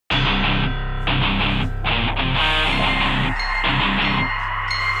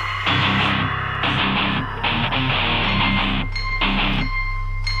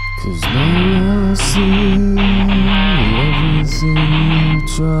see everything you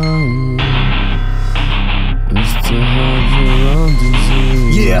try is to have your own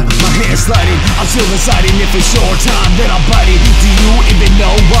disease. Yeah, my hand's sliding, I'm still deciding if it's your time, then I'm biting. Do you even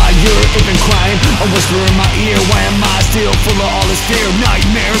know why you're even crying? A whisper in my ear, why am I still full of all this fear?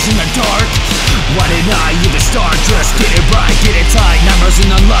 Nightmares in the dark, why did I even start? Just get it right, get it tight, nightmares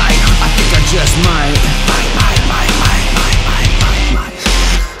in the light. I think I just might.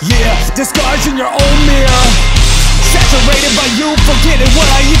 Yeah, disguised in your own mirror, saturated by you, forgetting what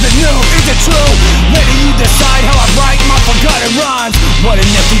I even knew. Is it true? Letting you decide how I write my forgotten rhymes. What an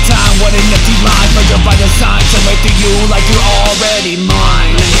empty time, what an empty line. But you're by design, so wait to you like you're already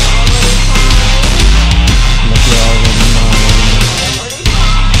mine. Like you're already mine.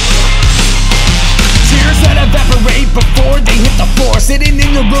 Tears that evaporate before they hit the floor. Sitting in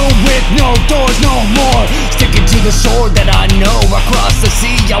your room with no doors, no more. Sticking to the shore that I know. Across the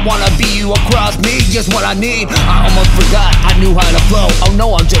sea, I wanna be you. Across me is what I need. I almost forgot I knew how to flow. Oh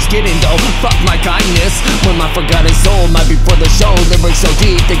no, I'm just kidding though. Fuck my kindness when my forgotten soul might be for the show. Lyrics so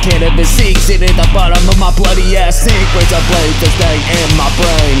deep they can't even sink. Sit at the bottom of my bloody ass sink. Raise a blade to stay in my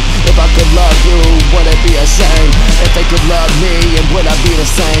brain. If I could love you, would it be a shame? If they could love me, and would I be the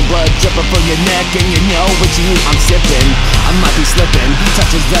same? Blood dripping from your neck and you know what you I'm sipping. I might be slipping.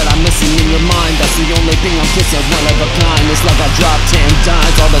 Touches that I'm missing in your mind. That's the only thing I'm kissing. One of a kind. It's like I dropped 10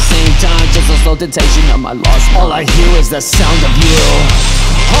 times all the same time. Just a slow dictation of my lost mind. All I hear is the sound of you.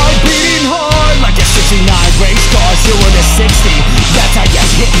 Heart beating hard like a 69 race car, 0 to 60. That's how you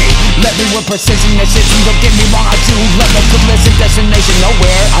hit me. Let me with precision. That shit, don't get me wrong. I do love a collision. Destination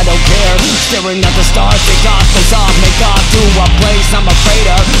nowhere. I don't care. Staring at the stars. Take off, face off. Make off to a place I'm afraid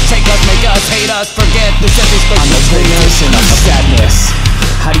of. Take us, make us, hate us. Forget this empty space. I'm the creation of sadness.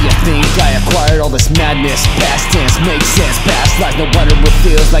 How do you think I acquired all this madness? Past tense makes sense. Past life, no wonder it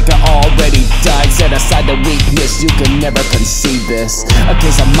feels like I already died. Set aside the weakness, you can never conceive this.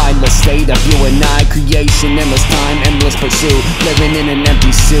 Against a mindless state of you and I. Creation, endless time, endless pursuit. Living in an empty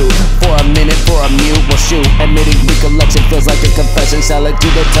suit. For a minute, for a mute, we'll shoot. Admitting recollection feels like a confession. Salad to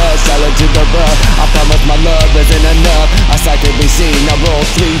the touch, salad to the rub. I promise my love isn't enough. I psychically see, now roll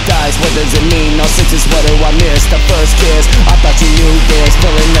 3 dice. What does it mean? No 6s, what do I miss? The first kiss, I thought you knew this.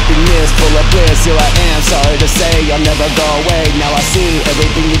 Feeling emptiness, full of bliss. Here I am, sorry to say, I'll never go away. Now I see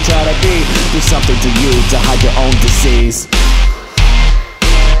everything you try to be. Do something to you to hide your own disease.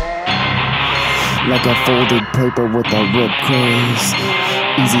 Like a folded paper with a ripped crease.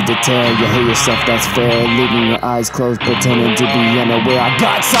 Easy to tell, you hate yourself, that's fair. Leaving your eyes closed, pretending to be unaware. I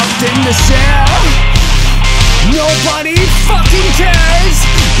got something to share. Nobody fucking cares.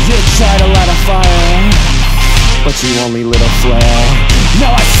 You try to light a fire, but you only lit a flare.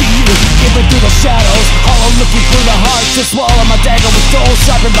 Now I see you, even through the shadows. Hollow looking through the heart to swallow my dagger with gold.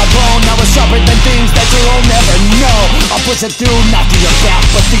 Sharpened by bone, now it's sharper than things that you'll never know. I'll push it through, not through your back,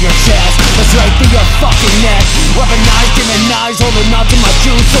 but through your chest. That's right through your fucking neck. Weaponized, giving knives, holding on to my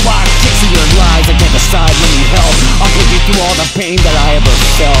juice. So I kick through your lies, I can't decide, let me help. I'll put you through all the pain that I ever